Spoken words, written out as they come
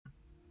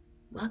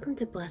Welcome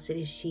to Blessed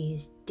is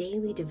She's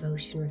daily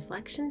devotion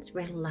reflections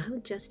read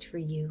aloud just for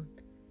you.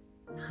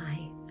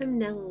 Hi, I'm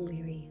Nella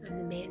O'Leary. I'm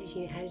the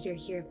managing editor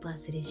here at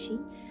Blessed is She.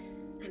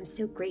 I'm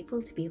so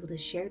grateful to be able to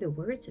share the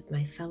words of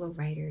my fellow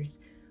writers,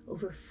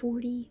 over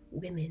 40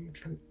 women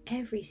from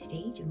every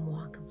stage and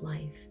walk of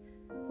life.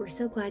 We're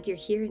so glad you're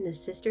here in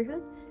this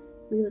sisterhood.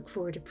 We look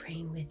forward to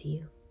praying with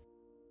you.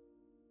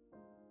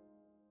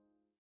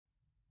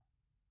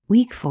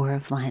 Week 4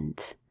 of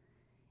Lent.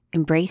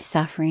 Embrace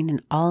suffering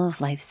in all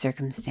of life's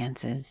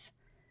circumstances.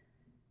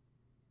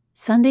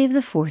 Sunday of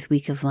the 4th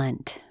week of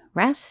Lent.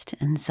 Rest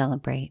and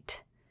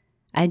celebrate.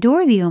 I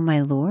adore thee, O my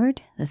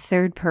Lord, the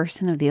third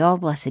person of the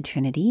all-blessed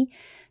Trinity,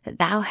 that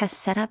thou hast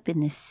set up in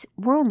this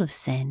world of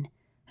sin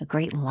a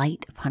great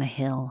light upon a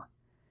hill.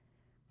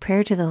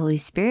 Prayer to the Holy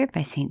Spirit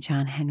by St.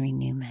 John Henry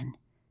Newman.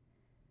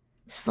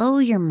 Slow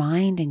your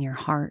mind and your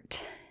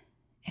heart.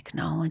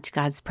 Acknowledge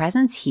God's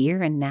presence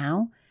here and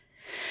now.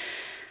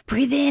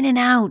 Breathe in and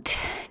out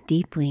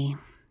deeply.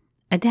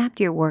 Adapt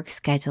your work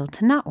schedule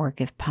to not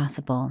work if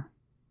possible.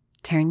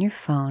 Turn your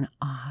phone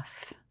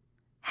off.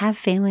 Have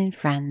family and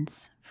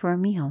friends for a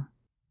meal.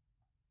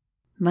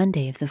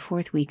 Monday of the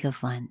 4th week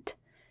of Lent.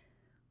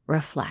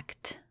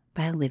 Reflect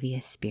by Olivia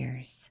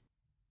Spears.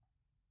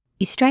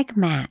 You strike a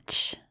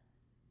match.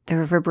 The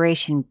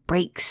reverberation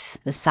breaks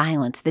the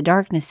silence. The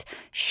darkness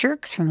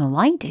shirks from the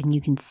light and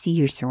you can see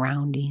your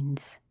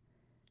surroundings.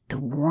 The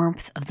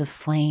warmth of the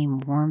flame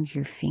warms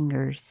your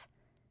fingers.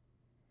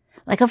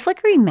 Like a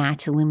flickering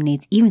match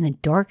illuminates even the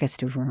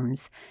darkest of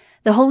rooms,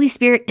 the Holy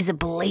Spirit is a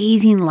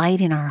blazing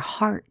light in our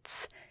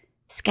hearts,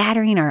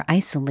 scattering our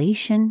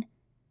isolation,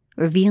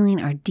 revealing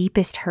our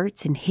deepest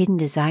hurts and hidden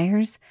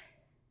desires,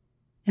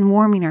 and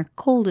warming our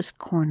coldest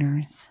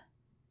corners.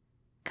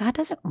 God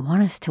doesn't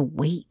want us to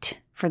wait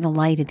for the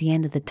light at the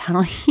end of the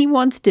tunnel. He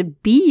wants to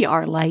be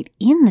our light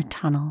in the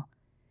tunnel.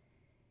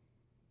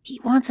 He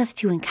wants us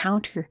to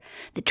encounter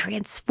the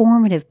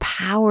transformative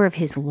power of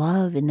His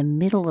love in the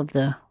middle of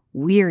the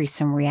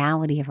wearisome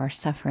reality of our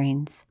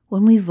sufferings.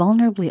 When we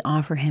vulnerably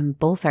offer Him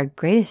both our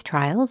greatest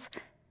trials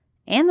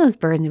and those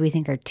burdens we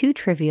think are too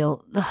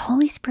trivial, the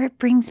Holy Spirit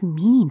brings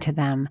meaning to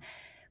them,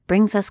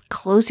 brings us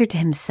closer to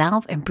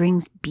Himself, and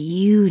brings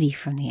beauty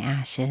from the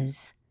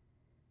ashes.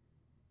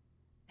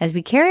 As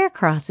we carry our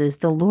crosses,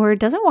 the Lord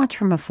doesn't watch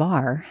from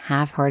afar,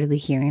 half-heartedly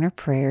hearing our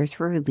prayers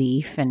for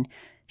relief and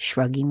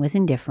shrugging with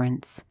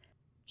indifference.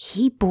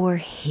 He bore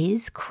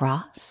His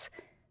cross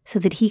so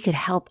that He could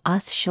help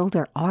us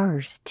shoulder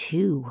ours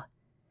too.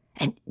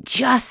 And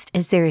just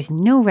as there is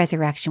no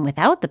resurrection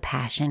without the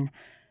passion,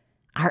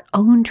 our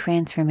own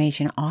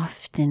transformation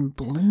often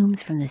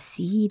blooms from the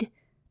seed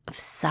of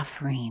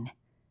suffering.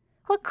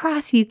 What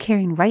cross are you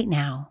carrying right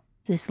now,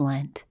 this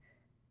Lent?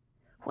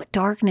 What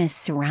darkness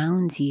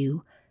surrounds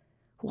you?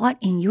 What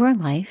in your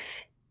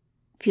life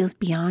feels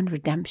beyond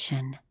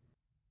redemption?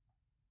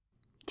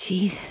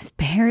 Jesus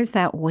bears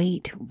that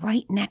weight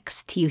right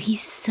next to you.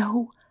 He's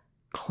so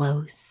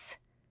close.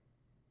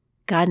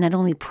 God not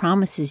only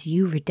promises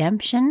you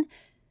redemption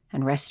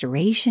and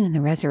restoration in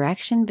the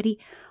resurrection, but He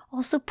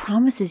also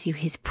promises you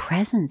His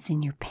presence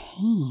in your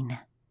pain.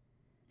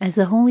 As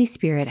the Holy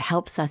Spirit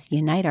helps us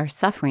unite our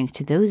sufferings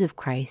to those of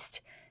Christ,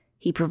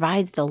 He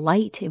provides the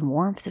light and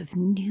warmth of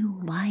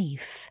new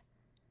life.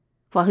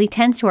 While He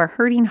tends to our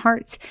hurting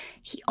hearts,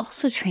 He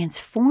also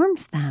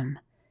transforms them.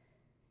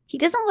 He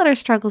doesn't let our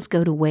struggles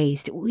go to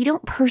waste. We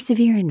don't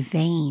persevere in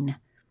vain.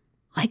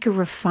 Like a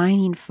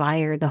refining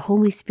fire, the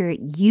Holy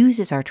Spirit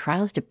uses our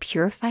trials to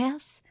purify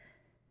us,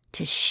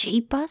 to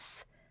shape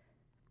us,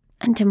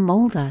 and to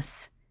mold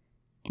us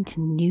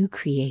into new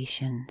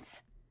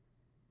creations.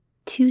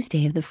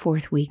 Tuesday of the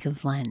 4th week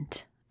of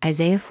Lent,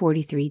 Isaiah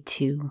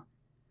 43:2.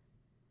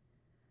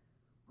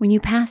 When you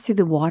pass through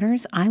the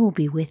waters, I will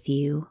be with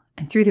you,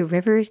 and through the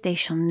rivers they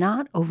shall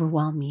not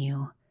overwhelm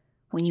you.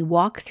 When you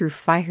walk through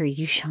fire,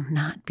 you shall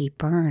not be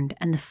burned,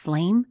 and the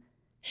flame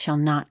shall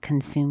not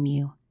consume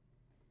you.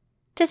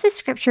 Does this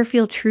scripture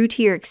feel true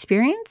to your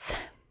experience?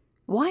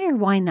 Why or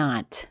why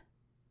not?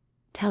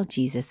 Tell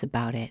Jesus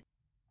about it.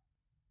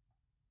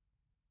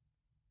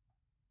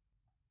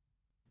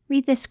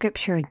 Read this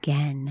scripture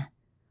again.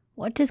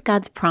 What does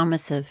God's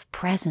promise of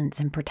presence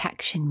and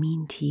protection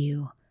mean to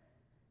you?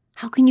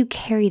 How can you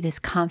carry this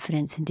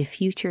confidence into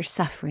future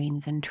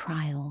sufferings and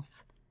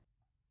trials?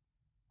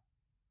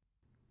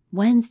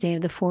 Wednesday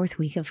of the 4th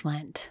week of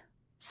Lent.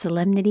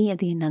 Solemnity of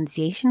the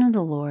Annunciation of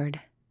the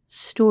Lord.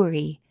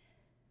 Story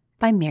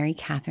by Mary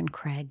Catherine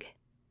Craig.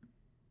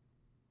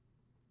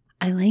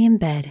 I lay in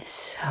bed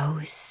so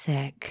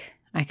sick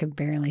I could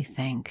barely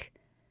think.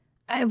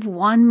 I have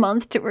 1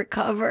 month to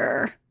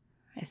recover.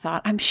 I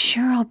thought, I'm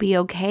sure I'll be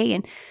okay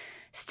and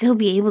still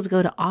be able to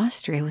go to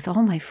Austria with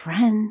all my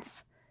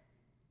friends.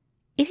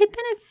 It had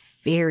been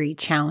a very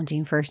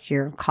challenging first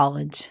year of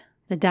college.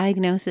 The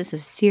diagnosis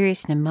of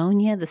serious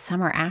pneumonia the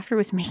summer after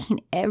was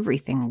making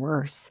everything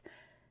worse.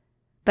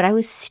 But I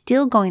was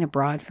still going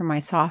abroad for my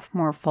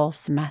sophomore fall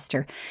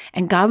semester,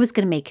 and God was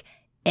going to make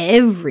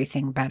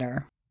everything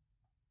better.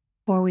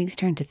 4 weeks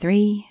turned to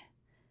 3,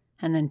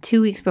 And then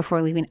 2 weeks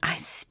before leaving, I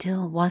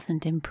still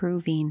wasn't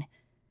improving.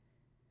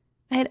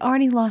 I had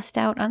already lost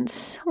out on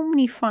so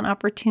many fun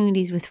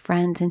opportunities with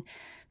friends and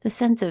the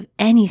sense of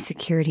any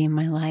security in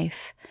my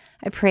life.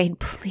 I prayed,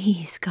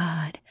 please,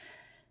 God,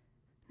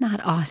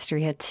 not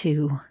Austria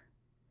too.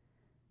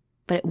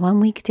 But at 1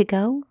 week to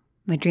go,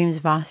 my dreams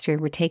of Austria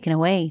were taken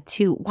away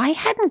too. Why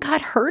hadn't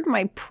God heard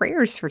my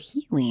prayers for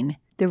healing?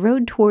 The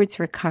road towards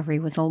recovery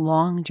was a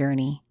long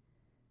journey.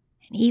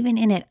 And even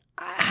in it,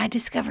 I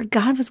discovered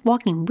God was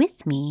walking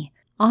with me,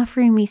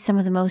 offering me some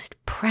of the most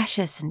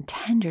precious and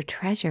tender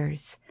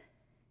treasures.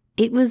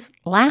 It was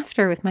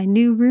laughter with my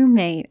new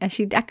roommate as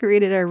she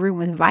decorated our room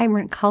with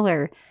vibrant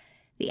color,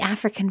 the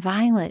African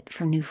violet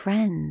from New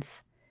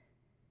Friends.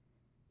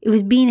 It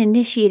was being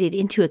initiated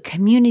into a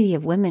community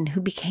of women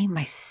who became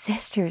my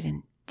sisters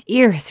and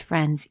dearest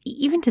friends,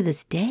 even to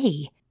this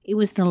day. It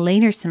was the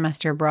later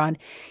semester abroad,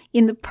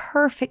 in the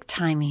perfect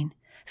timing,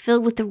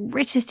 filled with the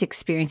richest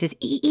experiences,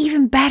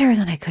 even better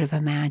than I could have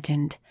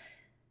imagined.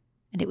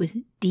 And it was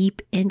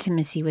deep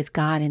intimacy with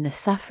God in the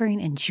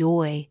suffering and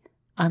joy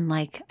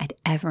unlike I'd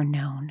ever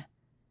known.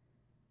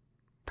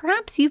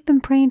 Perhaps you've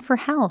been praying for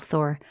health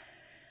or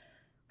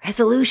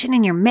resolution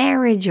in your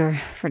marriage or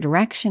for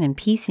direction and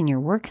peace in your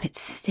work, and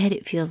instead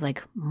it feels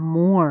like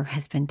more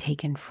has been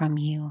taken from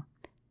you.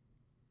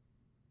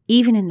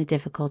 Even in the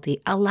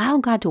difficulty, allow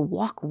God to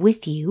walk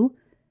with you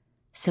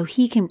so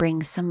He can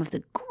bring some of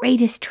the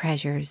greatest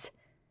treasures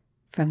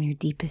from your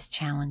deepest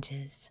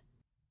challenges.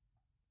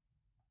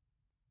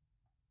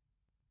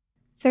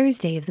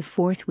 Thursday of the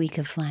 4th week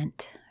of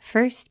Lent,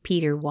 1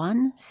 Peter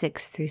 1,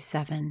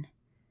 6-7.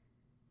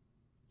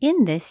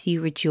 In this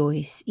you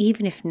rejoice,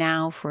 even if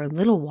now for a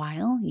little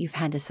while you've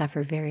had to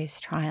suffer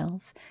various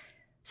trials,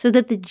 so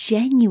that the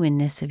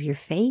genuineness of your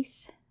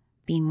faith,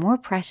 being more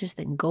precious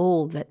than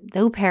gold that,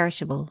 though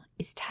perishable,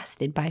 is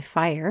tested by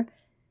fire,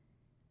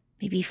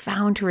 may be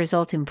found to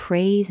result in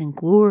praise and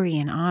glory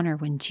and honor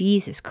when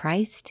Jesus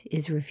Christ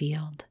is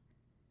revealed.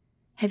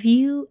 Have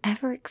you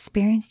ever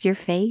experienced your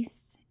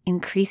faith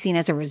increasing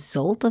as a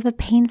result of a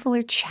painful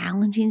or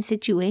challenging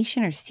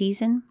situation or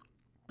season?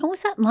 What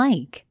was that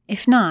like?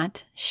 If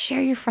not,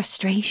 share your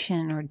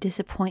frustration or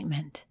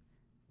disappointment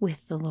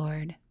with the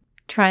Lord.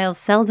 Trials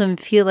seldom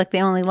feel like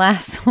they only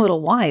last a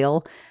little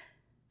while.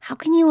 How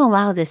can you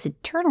allow this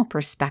eternal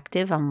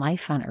perspective on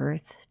life on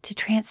earth to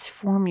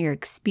transform your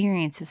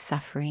experience of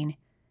suffering?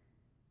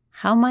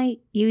 How might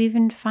you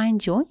even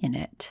find joy in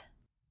it?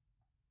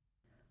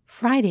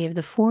 Friday of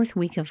the 4th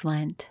week of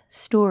Lent,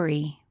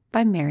 story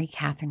by Mary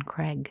Catherine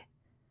Craig.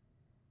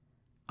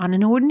 On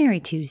an ordinary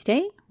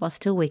Tuesday, while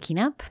still waking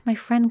up, my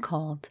friend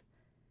called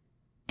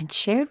and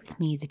shared with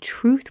me the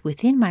truth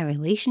within my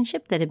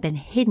relationship that had been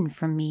hidden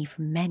from me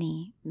for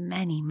many,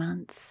 many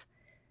months.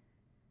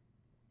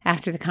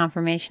 After the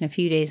confirmation a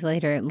few days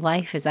later,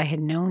 life as I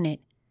had known it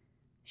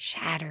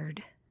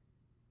shattered.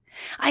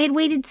 I had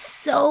waited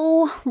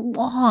so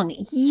long,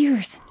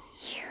 years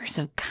and years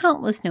of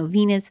countless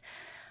novenas,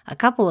 a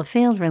couple of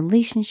failed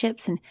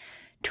relationships, and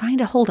trying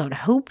to hold out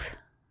hope,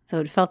 though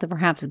it felt that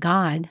perhaps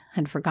God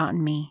had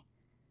forgotten me.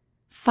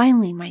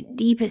 Finally, my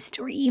deepest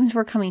dreams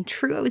were coming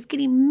true. I was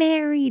getting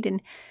married,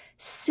 and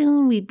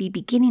soon we'd be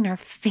beginning our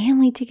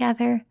family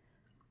together.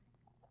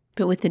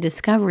 But with the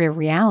discovery of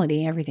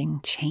reality, everything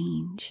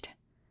changed.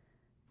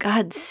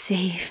 God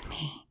save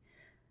me,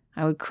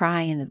 I would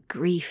cry in the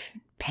grief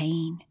and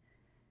pain.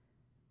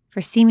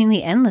 For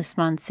seemingly endless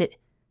months, it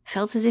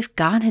felt as if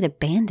God had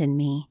abandoned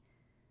me.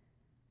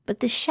 But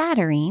the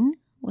shattering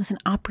was an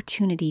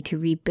opportunity to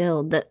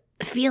rebuild. The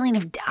feeling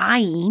of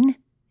dying,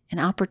 an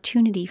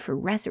opportunity for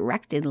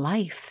resurrected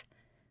life.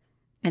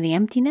 And the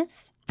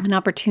emptiness, an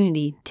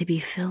opportunity to be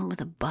filled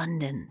with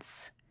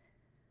abundance.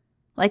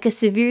 Like a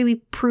severely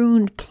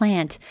pruned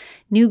plant,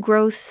 new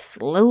growth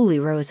slowly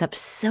rose up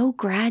so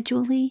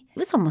gradually, it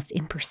was almost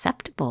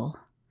imperceptible,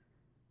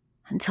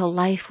 until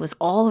life was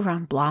all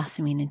around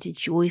blossoming into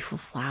joyful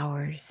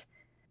flowers.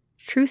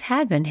 Truth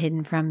had been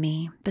hidden from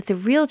me, but the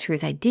real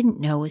truth I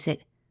didn't know was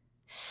that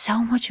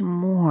so much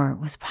more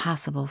was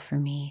possible for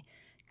me.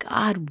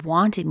 God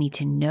wanted me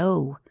to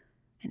know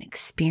and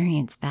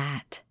experience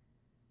that.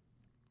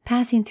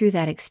 Passing through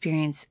that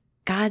experience,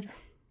 God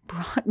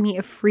brought me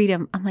a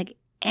freedom unlike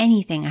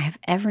anything I have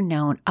ever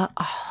known,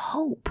 a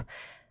hope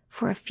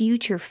for a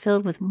future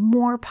filled with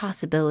more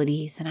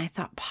possibilities than I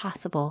thought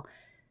possible,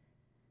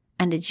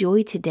 and a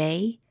joy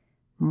today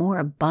more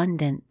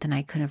abundant than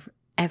I could have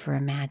ever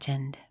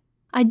imagined.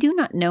 I do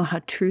not know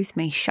how truth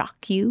may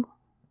shock you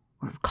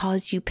or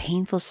cause you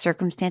painful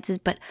circumstances,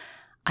 but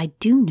I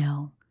do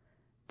know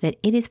that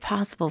it is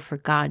possible for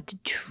God to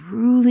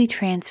truly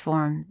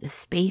transform the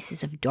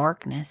spaces of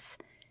darkness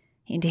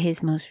into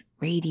His most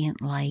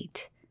radiant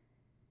light.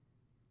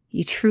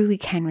 You truly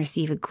can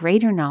receive a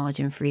greater knowledge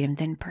and freedom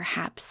than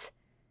perhaps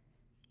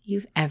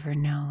you've ever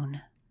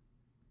known.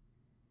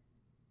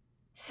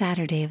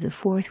 Saturday of the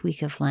 4th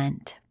week of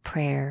Lent,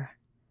 prayer.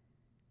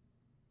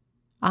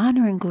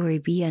 Honor and glory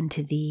be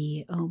unto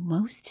Thee, O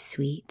most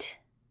sweet,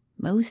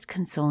 most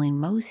consoling,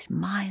 most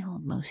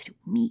mild, most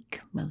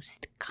meek,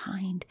 most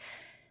kind,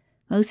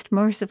 Most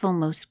merciful,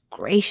 most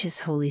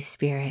gracious Holy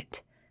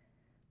Spirit,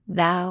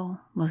 Thou,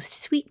 most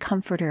sweet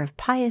comforter of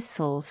pious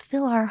souls,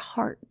 fill our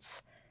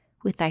hearts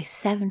with Thy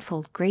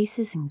sevenfold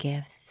graces and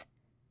gifts.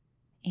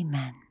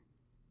 Amen.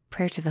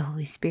 Prayer to the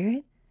Holy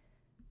Spirit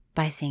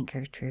by St.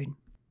 Gertrude.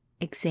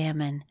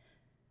 Examine,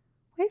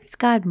 where is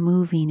God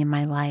moving in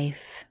my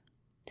life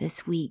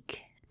this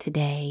week,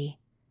 today?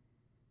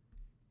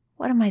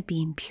 What am I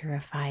being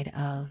purified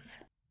of?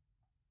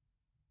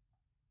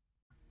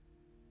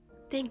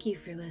 Thank you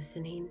for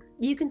listening.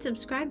 You can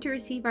subscribe to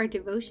receive our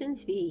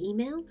devotions via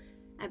email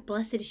at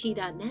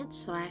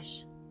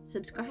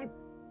blessedshe.net/subscribe.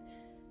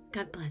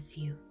 God bless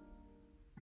you.